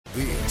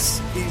This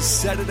is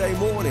Saturday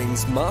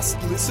morning's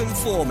must-listen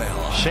form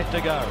hour. Set to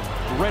go.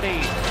 Ready.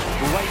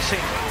 Racing.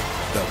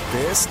 The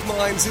best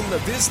minds in the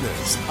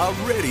business are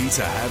ready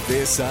to have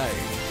their say.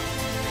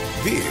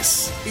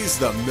 This is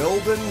the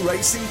Melbourne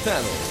Racing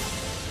Panel.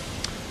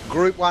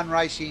 Group 1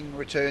 racing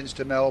returns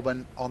to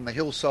Melbourne on the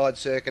Hillside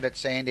Circuit at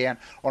Sandown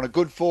on a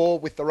good 4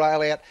 with the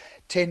rail out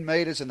 10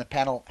 metres, and the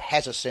panel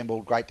has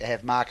assembled. Great to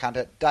have Mark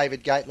Hunter,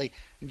 David Gately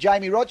and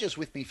Jamie Rogers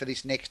with me for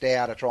this next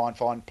hour to try and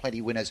find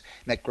plenty winners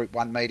in that Group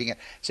 1 meeting at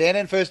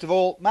Sandown. First of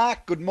all,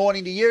 Mark, good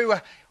morning to you.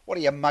 What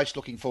are you most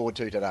looking forward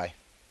to today?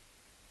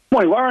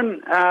 Morning, Warren.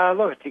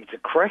 Look, I think it's a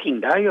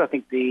cracking day. I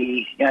think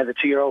the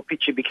 2-year-old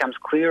picture becomes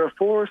clearer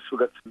for us. We've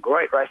got some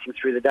great racing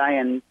through the day,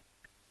 and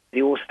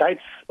the All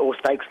Stakes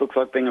looks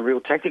like being a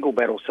real tactical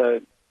battle. So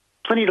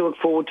plenty to look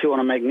forward to on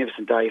a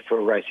magnificent day for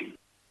racing.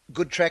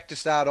 Good track to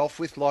start off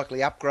with,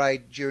 likely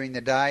upgrade during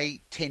the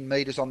day, 10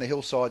 metres on the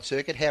Hillside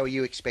Circuit. How are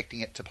you expecting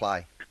it to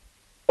play?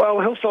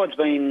 Well, Hillside's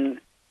been,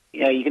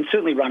 you can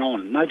certainly run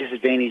on. No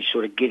disadvantage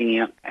sort of getting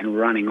out and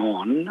running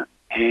on.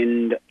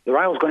 And the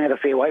rail's gone out a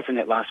fair way from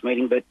that last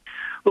meeting. But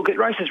look, it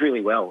races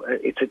really well.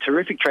 It's a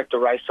terrific track to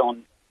race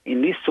on.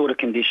 In this sort of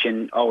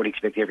condition, I would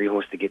expect every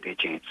horse to get their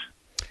chance.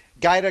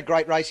 Gator,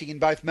 great racing in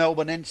both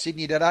Melbourne and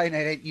Sydney today.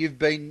 Now, you've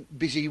been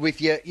busy with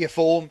your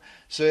form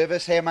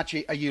service. How much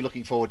are you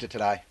looking forward to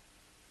today?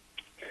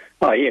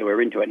 Oh, yeah,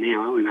 we're into it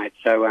now, aren't we, mate?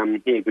 So,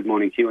 good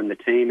morning to you and the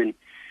team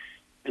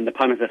and the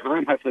punters at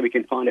home. Hopefully we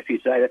can find a few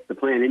today. That's the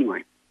plan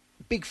anyway.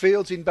 Big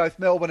fields in both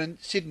Melbourne and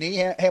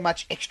Sydney. How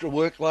much extra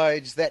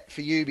workload's that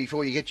for you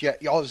before you get your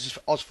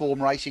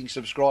Ozform Racing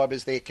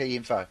subscribers their key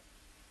info?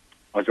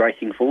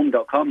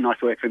 OzRacingForm.com.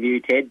 Nice work from you,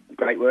 Ted.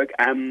 Great work.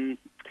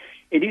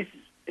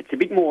 It's a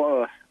bit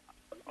more,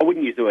 I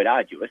wouldn't use the word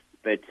arduous,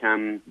 but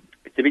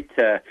it's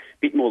a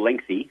bit more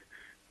lengthy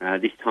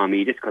this time of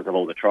year just because of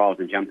all the trials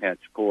and jump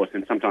outs, of course,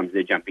 and sometimes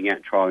they're jumping out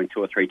and trialling 2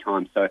 or 3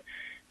 times. So,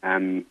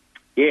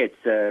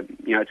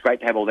 it's great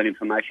to have all that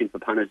information for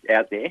punters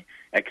out there,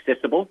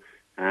 accessible,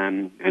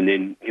 and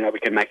then, we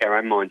can make our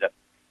own minds up.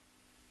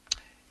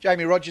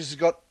 Jamie Rogers has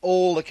got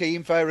all the key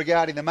info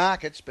regarding the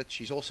markets, but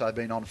she's also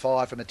been on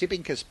fire from a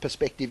tipping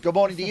perspective. Good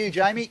morning to you,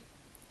 Jamie.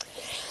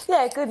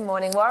 Yeah, good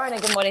morning, Warren,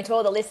 and good morning to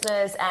all the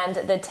listeners and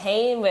the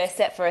team. We're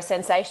set for a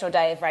sensational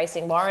day of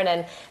racing, Warren,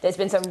 and there's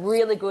been some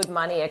really good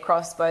money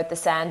across both the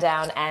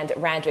Sandown and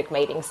Randwick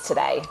meetings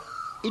today.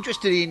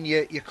 Interested in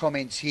your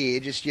comments here.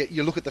 Just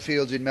you look at the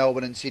fields in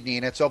Melbourne and Sydney,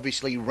 and it's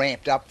obviously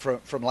ramped up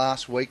from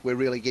last week. We're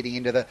really getting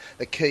into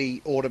the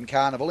key autumn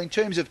carnival. In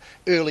terms of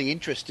early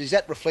interest, is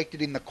that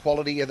reflected in the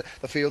quality of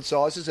the field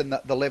sizes and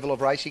the level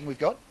of racing we've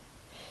got?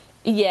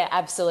 Yeah,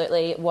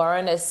 absolutely,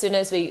 Warren. As soon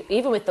as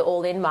even with the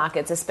all-in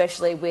markets,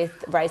 especially with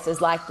races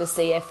like the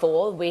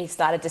CF4, we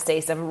started to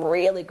see some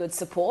really good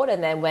support.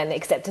 And then when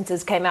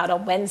acceptances came out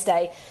on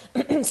Wednesday,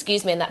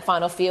 excuse me, and that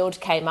final field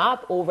came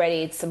up,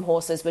 already some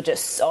horses were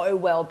just so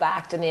well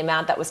backed, and the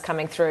amount that was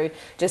coming through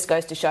just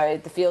goes to show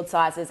the field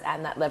sizes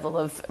and that level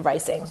of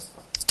racing.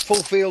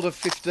 Full field of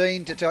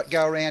 15 to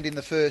go around in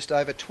the first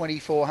over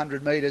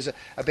 2,400 metres,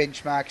 a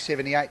benchmark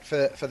 78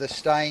 for the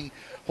staying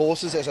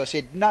horses. As I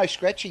said, no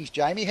scratchings,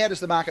 Jamie. How does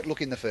the market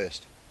look in the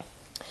first?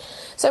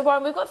 So,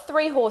 Warren, we've got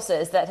 3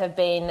 horses that have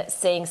been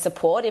seeing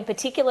support. In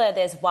particular,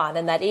 there's one,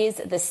 and that is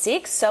the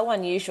 6, So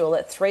Unusual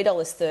at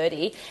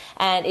 $3.30,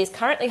 and is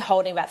currently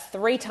holding about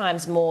 3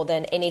 times more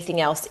than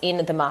anything else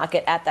in the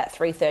market at that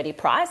 $3.30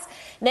 price.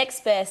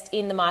 Next best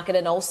in the market,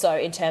 and also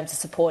in terms of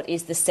support,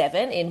 is the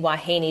 7 in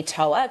Wahine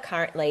Toa,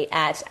 currently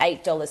at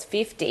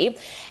 $8.50.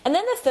 And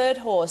then the third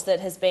horse that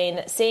has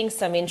been seeing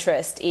some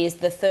interest is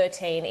the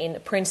 13 in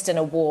Princeton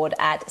Award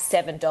at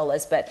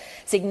 $7, but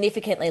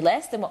significantly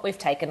less than what we've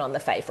taken on the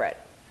favourite.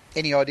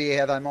 Any idea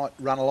how they might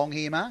run along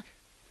here, Mark?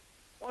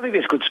 I think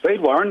there's good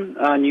speed, Warren.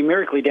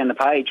 Numerically down the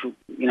page,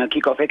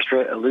 kick off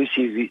extra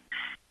elusive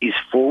is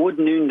forward.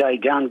 Noonday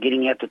Gun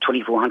getting out to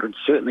 2,400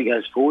 certainly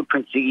goes forward.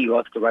 Prince Ziggy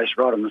likes to race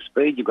right on the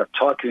speed. You've got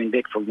Tycoon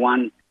Bet for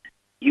 1.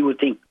 You would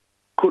think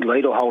could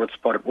lead or hold its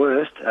spot at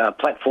worst.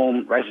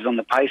 Platform races on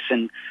the pace,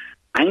 and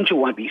Angel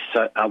won't be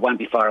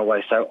far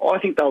away. So I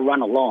think they'll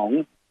run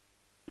along.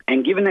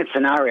 And given that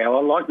scenario,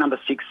 I like number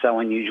 6, So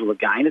Unusual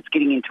again. It's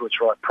getting into its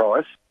right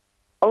price.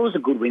 It was a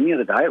good win the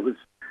other day. It was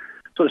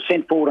sort of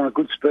sent forward on a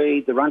good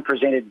speed. The run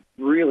presented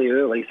really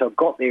early, so it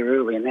got there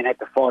early and then had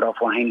to fight off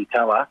Wahine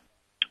Toa.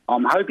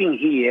 I'm hoping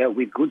here,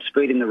 with good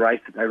speed in the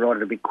race, that they ride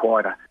it a bit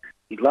quieter.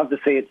 You'd love to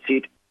see it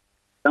sit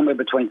somewhere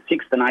between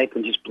 6th and 8th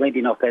and just blend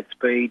in off that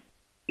speed.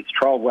 It's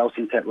trialled well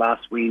since that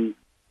last win.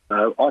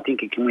 So I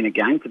think it can win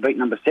again to beat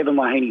number 7,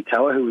 Wahine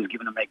Toa, who was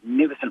given a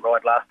magnificent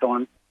ride last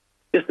time.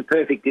 Just the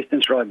perfect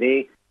distance ride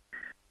there.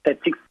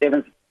 That 6th,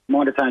 7th,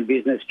 mind its own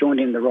business,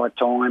 joined in the right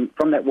time.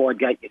 From that wide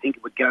gate, you think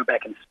it would go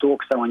back and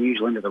stalk So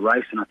Unusual into the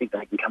race, and I think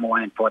they can come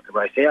away and fight the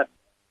race out.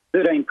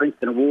 13,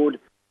 Princeton Award.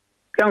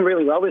 It's going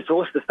really well, this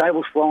horse. The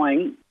stable's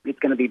flying. It's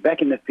going to be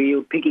back in the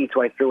field, picking its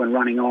way through and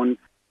running on.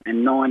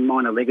 And 9,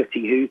 Minor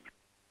Legacy, who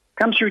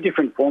comes through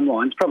different form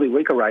lines, probably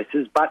weaker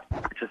races, but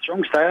it's a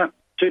strong stayer,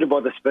 suited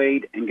by the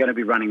speed and going to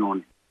be running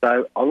on.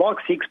 So I like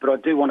 6, but I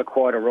do want a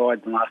quieter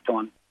ride than last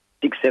time.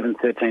 6, 7,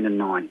 13 and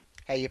 9.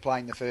 How are you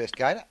playing the first,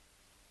 Gator?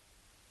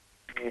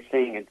 Yeah,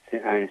 seeing it in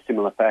a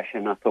similar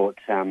fashion, I thought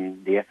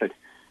the effort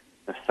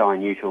of So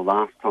Unusual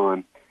last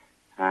time,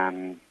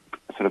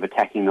 sort of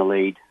attacking the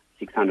lead,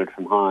 600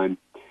 from home,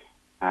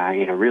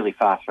 in a really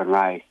fast run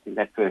race.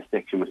 That first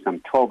section was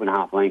some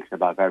 12.5 lengths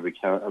above average,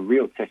 so a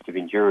real test of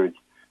endurance.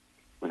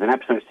 It was an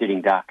absolute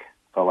sitting duck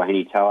for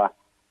Wahine Toa,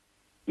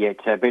 yet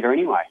beat her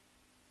anyway.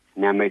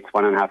 Now meets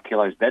 1.5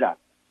 kilos better.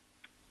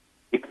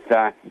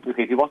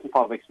 If he wasn't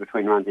 5 weeks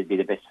between runs, he'd be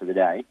the best for the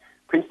day.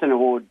 Princeton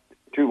Award,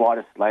 Drew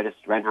White's latest,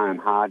 ran home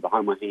hard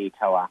behind Wahine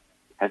Toa,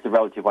 has the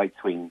relative weight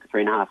swing,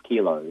 3.5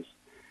 kilos.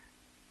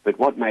 But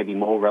what may be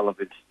more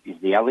relevant is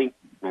the alley.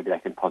 Maybe they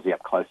can posse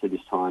up closer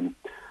this time.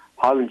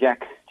 Highland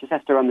Jack just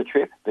has to run the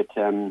trip, but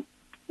no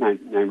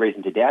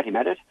reason to doubt him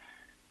at it.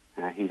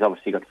 He's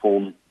obviously got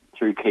form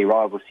through key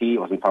rivals here. He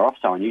wasn't far off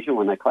So Unusual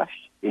when they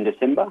clashed in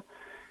December,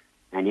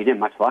 and he didn't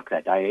much luck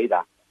that day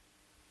either.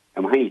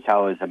 And Wahine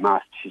Toa is a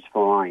must. She's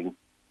flying.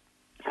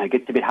 It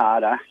gets a bit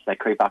harder as they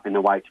creep up in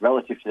the weights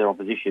relative to their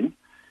opposition,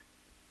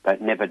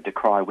 but never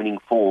decry winning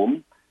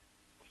form.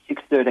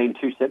 6, 13,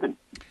 2, 7.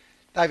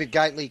 David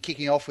Gately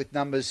kicking off with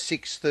numbers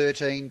 6,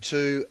 13,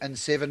 2 and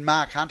 7.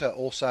 Mark Hunter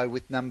also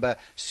with number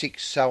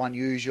 6, So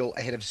Unusual,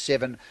 ahead of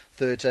 7,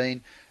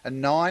 13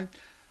 and 9.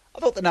 I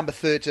thought the number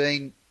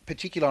 13,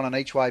 particularly on an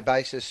each-way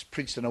basis,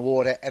 Princeton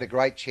Award, had a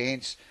great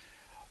chance.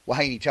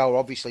 Wahine Toa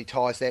obviously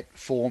ties that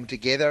form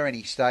together and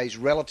he stays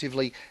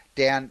relatively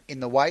down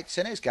in the weights.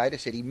 And as Gator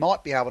said, he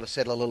might be able to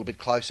settle a little bit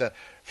closer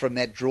from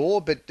that draw,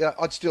 but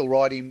I'd still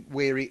ride him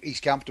where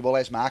he's comfortable.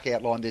 As Mark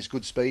outlined, there's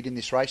good speed in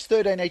this race.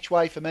 13 each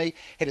way for me.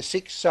 Head of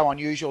 6, So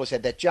Unusual, has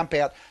had that jump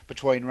out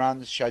between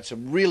runs, showed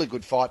some really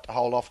good fight to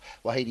hold off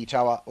Wahine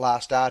Toa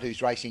last start,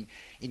 who's racing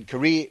in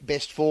career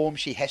best form.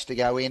 She has to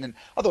go in. And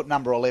I thought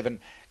number 11,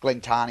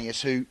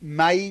 Glentanius, who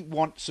may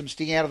want some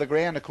sting out of the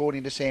ground,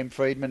 according to Sam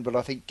Friedman, but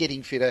I think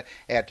getting fitter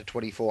out to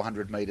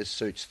 2,400 metres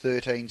suits.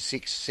 13,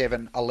 6,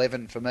 7,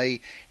 11 for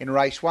me in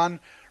race 1.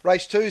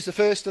 Race 2 is the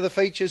first of the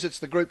features. It's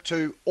the Group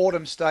 2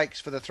 Autumn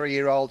Stakes for the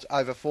 3-year-olds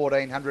over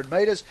 1,400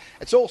 metres.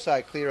 It's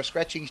also clear of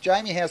scratchings.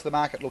 Jamie, how's the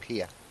market look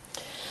here?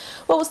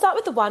 Well, we'll start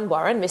with the 1,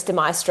 Warren. Mr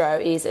Maestro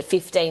is at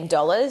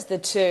 $15. The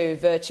 2,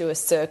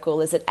 Virtuous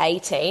Circle, is at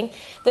 $18.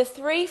 The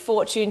 3,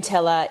 Fortune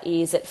Teller,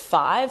 is at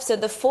 $5. So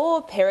the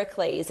 4,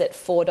 Pericles, at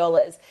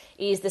 $4,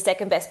 is the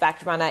second best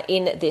backed runner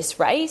in this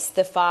race.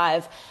 The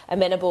 5,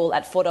 Amenable,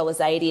 at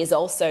 $4.80, has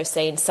also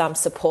seen some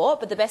support,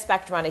 but the best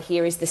backed runner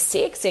here is the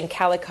 6 in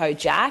Calico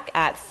Jack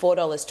at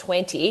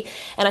 $4.20.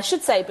 And I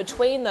should say,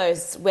 between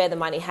those where the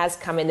money has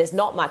come in, there's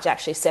not much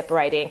actually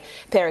separating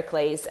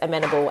Pericles,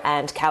 Amenable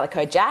and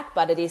Calico Jack,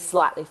 but it is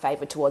slightly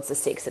favoured towards the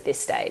 6 at this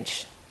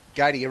stage.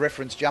 Gator, you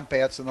referenced jump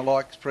outs and the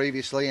likes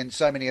previously, and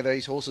so many of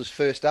these horses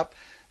first up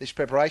this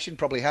preparation,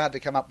 probably hard to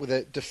come up with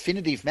a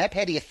definitive map.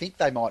 How do you think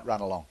they might run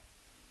along?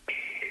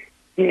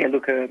 Yeah,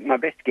 look, my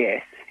best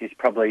guess is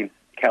probably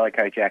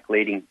Calico Jack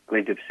leading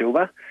Glint of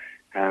Silver.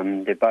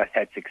 They've both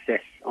had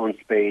success on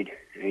speed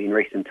in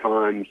recent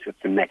times with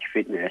some match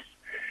fitness.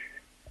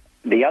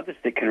 The others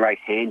that can race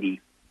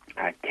handy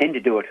tend to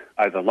do it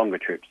over longer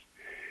trips.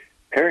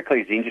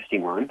 Pericles is the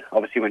interesting one.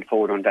 Obviously went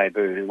forward on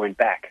debut and went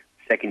back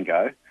second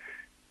go. It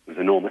was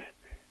enormous.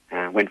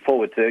 Went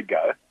forward third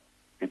go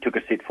and took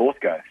a sit fourth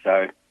go. So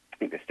I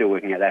think they're still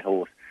working out that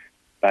horse.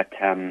 But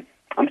I'm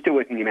still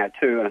working him out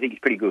too, and I think he's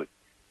pretty good.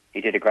 He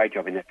did a great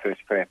job in that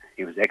first prep.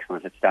 He was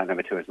excellent at start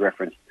number 2 as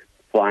referenced,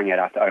 flying out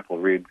after Opal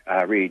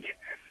Ridge.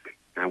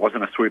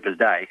 Wasn't a swooper's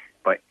day,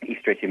 but he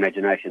stretched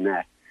imagination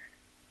that,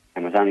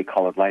 and was only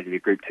collared late in the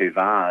Group 2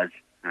 Vars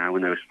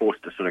when they was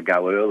forced to sort of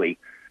go early.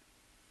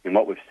 And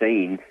what we've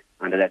seen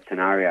under that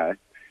scenario,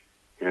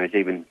 is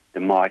even the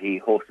mighty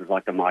horses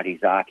like the mighty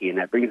Zaki, and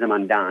that brings them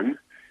undone.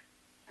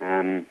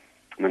 When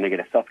they get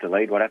a softer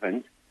lead, what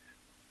happens?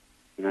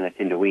 They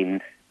tend to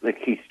win. Look,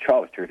 his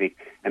trial was terrific.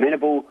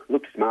 Amenable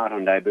looked smart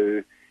on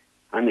debut.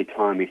 Only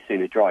time he's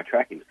seen a dry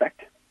track, in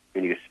fact.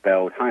 And he was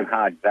spelled home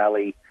hard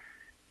Valley.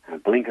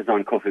 Blinkers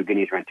on Corfu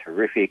Guineas ran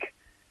terrific.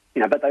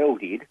 But they all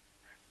did.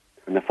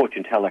 And the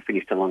Fortune Teller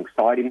finished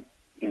alongside him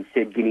in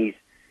said Guineas.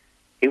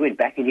 He went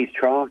back in his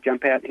trial,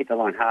 jump out, hit the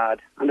line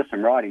hard, under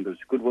some riding, but it was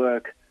good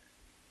work.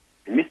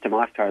 And Mr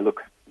Maestro,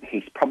 look,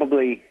 it's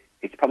probably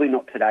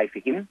not today for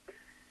him.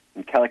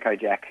 And Calico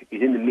Jack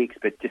is in the mix,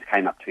 but just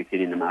came up too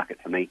thin in the market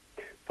for me.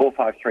 4,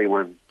 5, 3,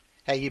 1.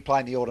 How are you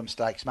playing the Autumn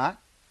Stakes, Mark?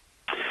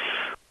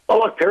 I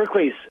like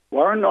Pericles,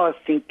 Warren. I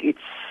think they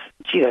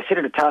set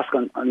it a task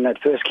on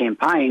that first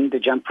campaign to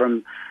jump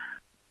from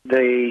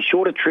the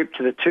shorter trip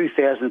to the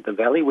 2,000 at the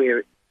Valley,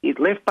 where it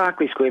left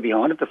Berkeley Square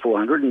behind at the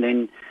 400 and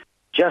then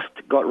just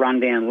got run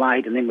down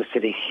late, and then was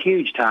set a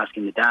huge task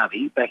in the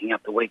Derby, backing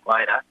up the week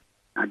later.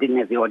 I didn't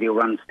have the ideal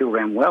run, still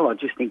ran well. I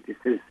just think this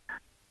is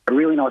a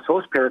really nice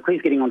horse.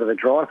 Pericles getting onto the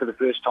dry for the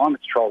first time.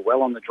 It's trialled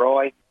well on the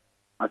dry.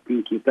 I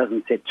think it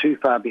doesn't set too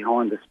far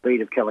behind the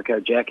speed of Calico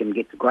Jack and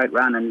gets a great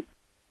run. And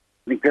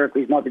I think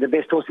Pericles might be the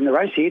best horse in the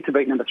race here to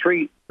beat number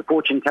 3, the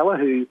Fortune Teller,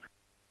 who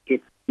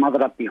gets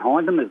smothered up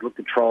behind them, has looked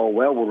at trial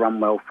well, will run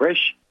well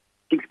fresh.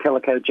 6,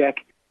 Calico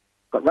Jack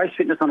Got race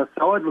fitness on the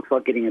side. Looks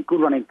like getting a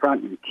good run in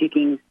front and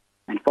kicking.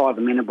 And 5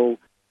 Amenable,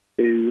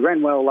 who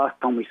ran well last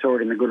time we saw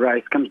it in the good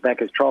race, comes back,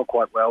 has trialled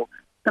quite well.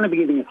 Going to be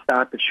giving a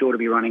start, but sure to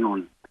be running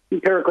on.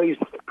 Pericles,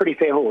 pretty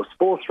fair horse.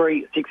 4,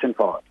 3, 6 and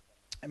 5.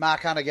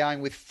 Mark Hunter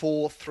going with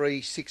 4,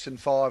 3, 6 and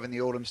 5 in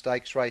the Autumn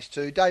Stakes race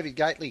 2. David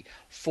Gately,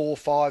 4,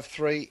 5,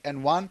 3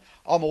 and 1.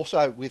 I'm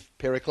also with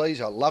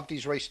Pericles. I loved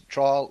his recent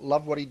trial,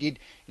 loved what he did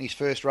in his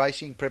first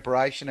racing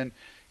preparation. And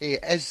yeah,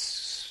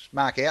 as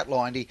Mark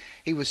outlined,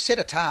 he was set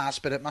a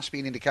task, but it must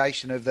be an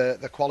indication of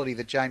the quality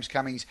that James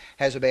Cummings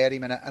has about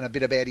him and a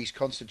bit about his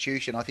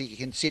constitution. I think he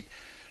can sit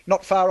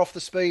not far off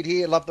the speed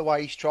here. Love the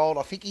way he's trialled.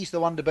 I think he's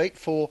the one to beat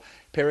for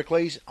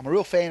Pericles. I'm a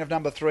real fan of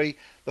number 3,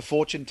 the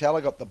Fortune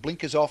Teller. Got the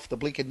blinkers off, the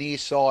blinker near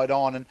side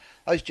on, and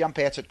those jump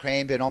outs at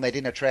Cranbourne on that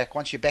inner track,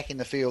 once you're back in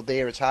the field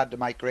there, it's hard to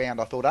make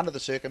ground. I thought under the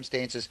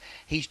circumstances,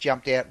 he's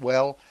jumped out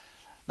well.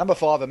 Number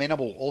 5,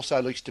 Amenable,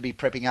 also looks to be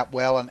prepping up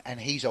well,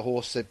 and he's a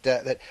horse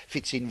that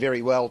fits in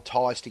very well,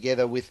 ties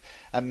together with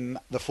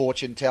the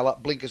Fortune Teller.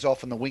 Blinkers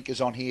off and the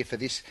winkers on here for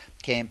this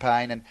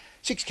campaign. And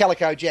 6,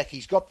 Calico Jack,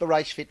 he's got the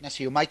race fitness.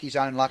 He'll make his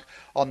own luck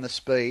on the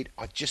speed.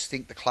 I just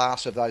think the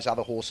class of those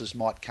other horses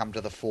might come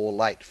to the fore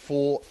late.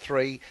 4,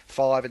 3,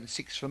 5 and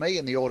 6 for me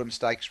in the Autumn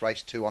Stakes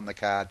race 2 on the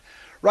card.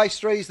 Race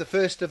 3 is the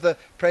first of the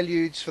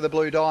preludes for the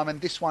Blue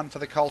Diamond. This one for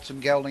the Colts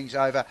and Geldings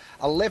over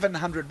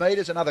 1,100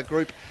 metres. Another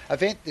group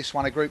event. This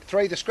one a Group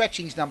 3. The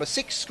scratching's number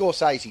 6,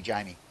 Scorsese,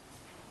 Jamie.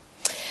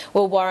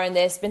 Well, Warren,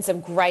 there's been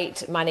some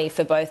great money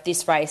for both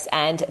this race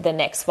and the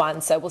next one.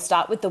 So we'll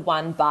start with the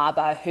 1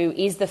 Barber, who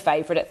is the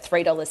favourite at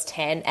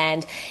 $3.10,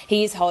 and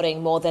he is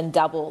holding more than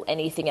double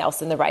anything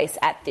else in the race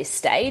at this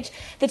stage.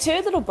 The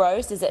 2 Little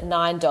Bros is at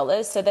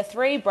 $9. So the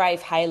 3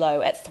 Brave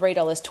Halo at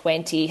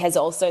 $3.20 has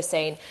also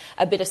seen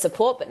a bit of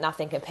support, but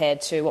nothing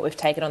compared to what we've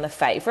taken on the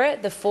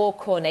favourite. The 4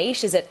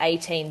 Corniche is at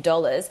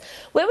 $18.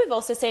 Where we've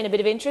also seen a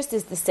bit of interest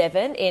is the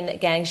 7 in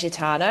Gang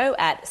Gitano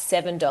at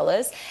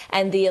 $7,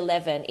 and the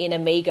 11 in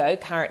Amigo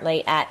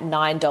currently at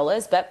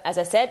 $9. But as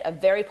I said, a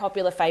very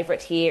popular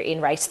favourite here in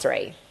race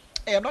 3.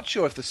 Yeah, I'm not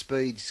sure if the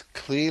speed's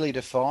clearly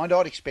defined.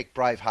 I'd expect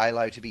Brave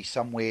Halo to be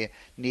somewhere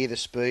near the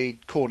speed.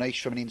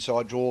 Corniche from an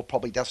inside draw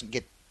probably doesn't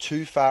get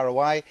too far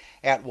away.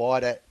 Out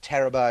wider,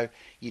 Tarabo,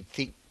 you'd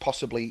think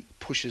possibly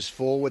pushes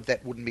forward.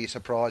 That wouldn't be a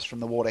surprise from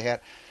the Waterhat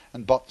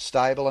and Bott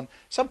stable. And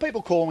some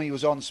people call me he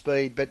was on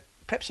speed, but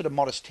perhaps at a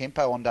modest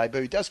tempo on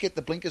debut. Does get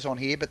the blinkers on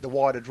here, but the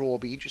wider draw will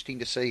be interesting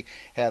to see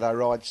how they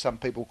ride. Some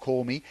people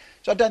call me.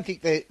 So I don't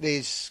think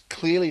there's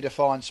clearly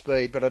defined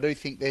speed, but I do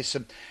think there's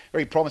some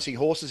very promising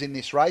horses in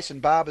this race,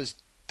 and Barber's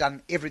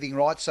done everything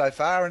right so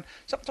far, and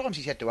sometimes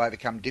he's had to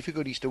overcome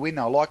difficulties to win.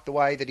 I like the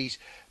way that he's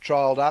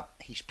trialled up.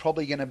 He's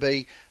probably going to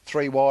be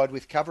 3 wide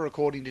with cover,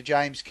 according to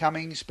James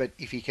Cummings, but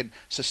if he can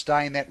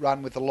sustain that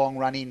run with the long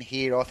run in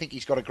here, I think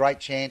he's got a great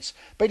chance.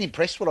 Been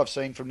impressed what I've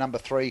seen from number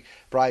 3,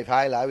 Brave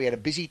Halo. He had a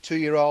busy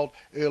 2-year-old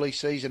early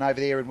season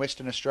over there in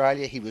Western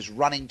Australia. He was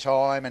running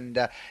time,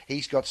 and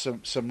he's got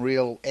some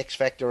real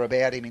X-factor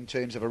about him in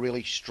terms of a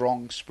really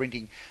strong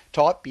sprinting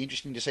type. Be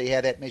interesting to see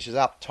how that measures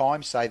up.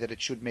 Times say that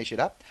it should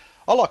measure up.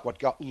 I like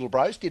what Little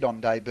Bros did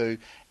on debut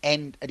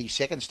and at his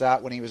second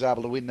start when he was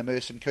able to win the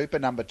Merson Cooper,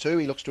 number 2.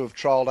 He looks to have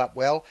trialled up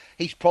well.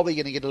 He's probably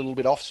going to get a little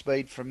bit off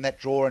speed from that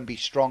draw and be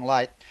strong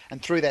late.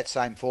 And through that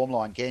same form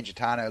line,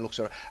 Gangitano looks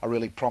a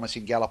really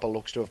promising galloper,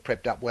 looks to have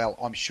prepped up well.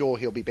 I'm sure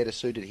he'll be better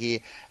suited here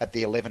at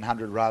the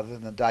 1,100 rather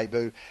than the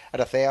debut at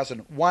 1,000.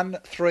 1,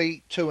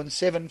 3, 2 and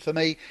 7 for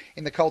me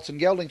in the Colts and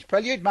Geldings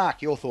prelude.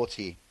 Mark, your thoughts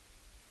here?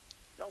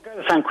 I'll go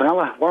to St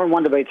Quinella. Warren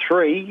 1 to beat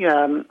 3.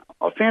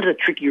 I found it a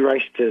tricky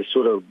race to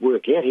sort of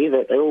work out here.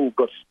 That they all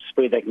got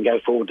speed they can go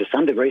forward to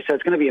some degree, so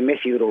it's going to be a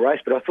messy little race.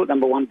 But I thought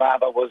number 1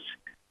 Barber was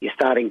your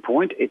starting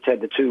point. It's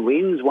had the 2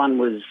 wins. One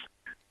was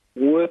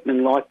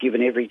workmanlike,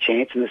 given every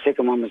chance, and the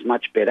second one was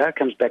much better.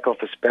 Comes back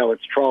off a spell.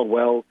 It's trialled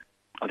well.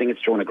 I think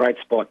it's drawn a great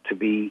spot to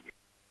be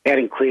out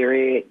in clear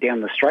air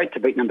down the straight to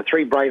beat number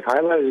 3 Brave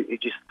Halo.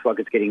 It just looks like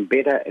it's getting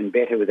better and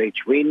better with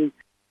each win.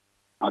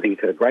 I think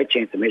it's got a great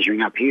chance of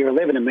measuring up here.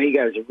 11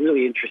 Amigo is a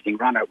really interesting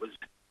runner. It was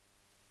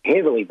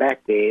heavily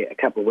back there a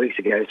couple of weeks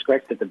ago,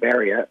 scratched at the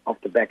barrier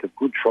off the back of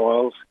good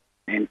trials.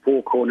 And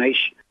 4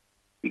 Corniche,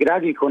 you could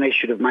argue Corniche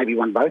should have maybe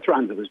won both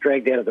runs. It was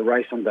dragged out of the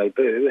race on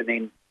debut and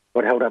then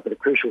got held up at a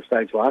crucial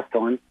stage last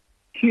time.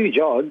 Huge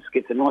odds,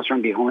 gets a nice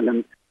run behind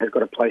them, has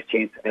got a place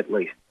chance at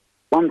least.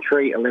 1,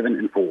 3, 11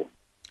 and 4.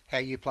 How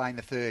are you playing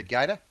the third,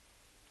 Gator?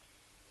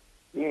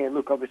 Yeah,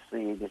 look,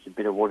 obviously there's a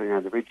bit of water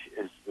under the bridge,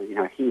 as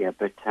here,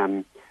 but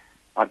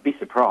I'd be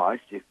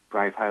surprised if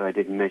Brave Halo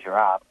didn't measure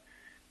up.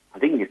 I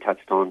think you've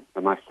touched on the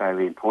most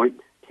salient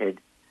point, Ted.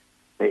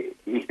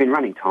 He's been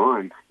running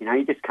time.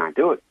 You just can't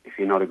do it if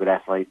you're not a good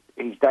athlete.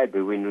 His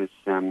debut win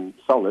was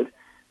solid,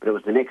 but it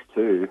was the next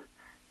 2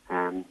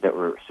 that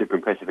were super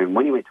impressive. And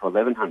when he went to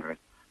 1,100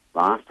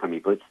 last time, he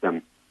blitzed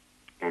them,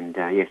 and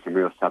some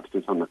real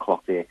substance on the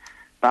clock there.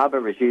 Barber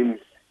resumes.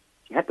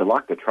 You had to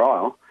like the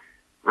trial.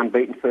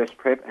 Unbeaten first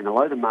prep, and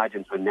although the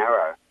margins were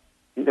narrow, I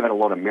think they've had a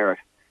lot of merit,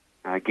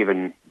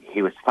 given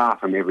he was far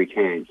from every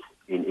chance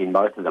in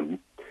both of them.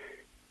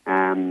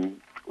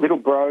 Little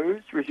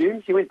Bros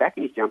resumes. He went back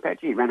in his jump out.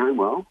 Gee, he ran home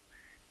well.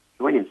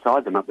 He went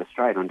inside them up the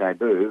straight on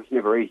debut. It was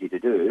never easy to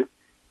do,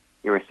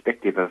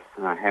 irrespective of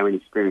how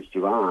inexperienced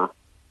you are.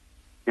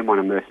 Then won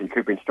a Merson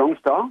Cooper in strong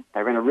style.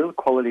 They ran a real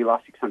quality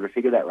last 600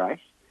 figure that race,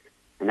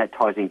 and that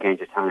ties in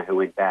Ganjatana, who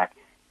went back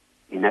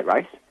in that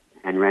race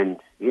and ran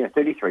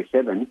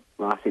 33.7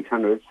 last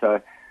 600.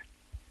 So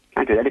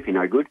can't do that if you're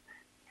no good.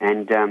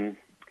 And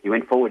he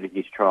went forward in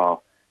his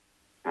trial.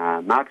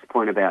 Mark's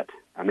point about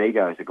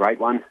Amigo is a great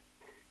one.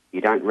 You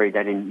don't read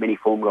that in many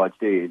form guides,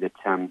 do you? That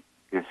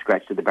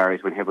scratched at the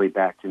barriers when heavily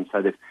backed, and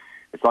so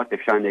it's like they've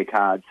shown their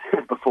cards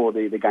before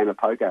the game of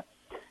poker.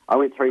 I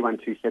went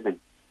 3-1-2-7.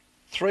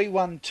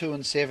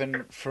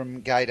 3-1-2-7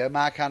 from Gator.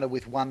 Mark Hunter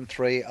with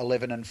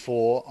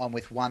 1-3-11-4. I'm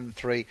with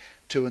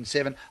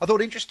 1-3-2-7. I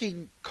thought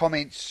interesting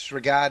comments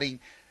regarding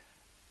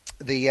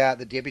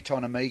the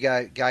debutant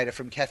Amigo Gator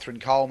from Catherine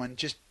Coleman.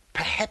 Just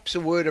perhaps a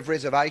word of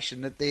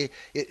reservation that there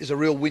is a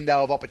real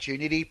window of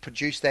opportunity,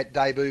 produced that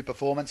debut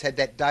performance, had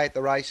that day at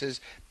the races,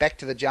 back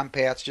to the jump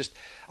outs. Just,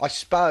 I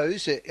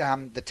suppose,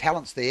 the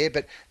talent's there,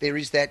 but there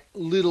is that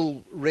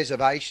little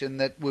reservation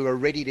that we were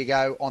ready to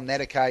go on that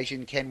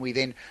occasion. Can we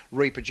then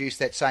reproduce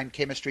that same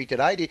chemistry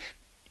today?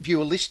 If you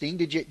were listening,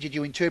 did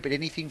you interpret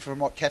anything from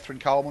what Catherine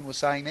Coleman was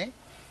saying there?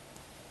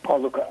 Oh,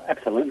 look,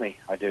 absolutely,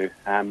 I do.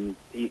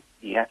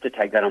 You have to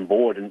take that on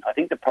board, and I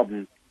think the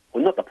problem...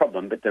 Well, not the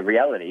problem, but the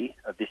reality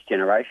of this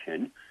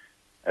generation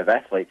of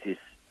athletes is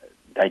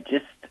they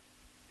just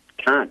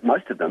can't,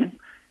 most of them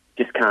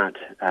just can't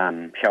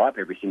show up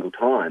every single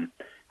time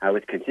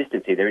with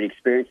consistency. They're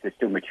inexperienced, they're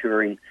still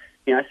maturing,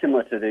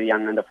 similar to the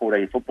young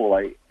under-14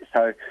 footballer.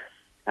 So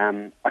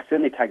I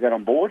certainly take that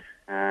on board,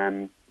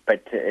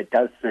 but it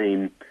does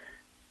seem,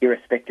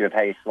 irrespective of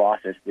how you slice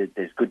it,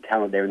 there's good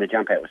talent there and the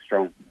jump out was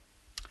strong.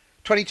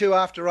 22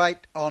 after 8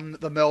 on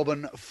the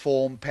Melbourne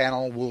form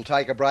panel. We'll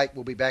take a break.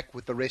 We'll be back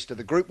with the rest of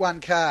the Group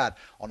 1 card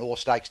on All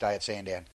Stakes Day at Sandown.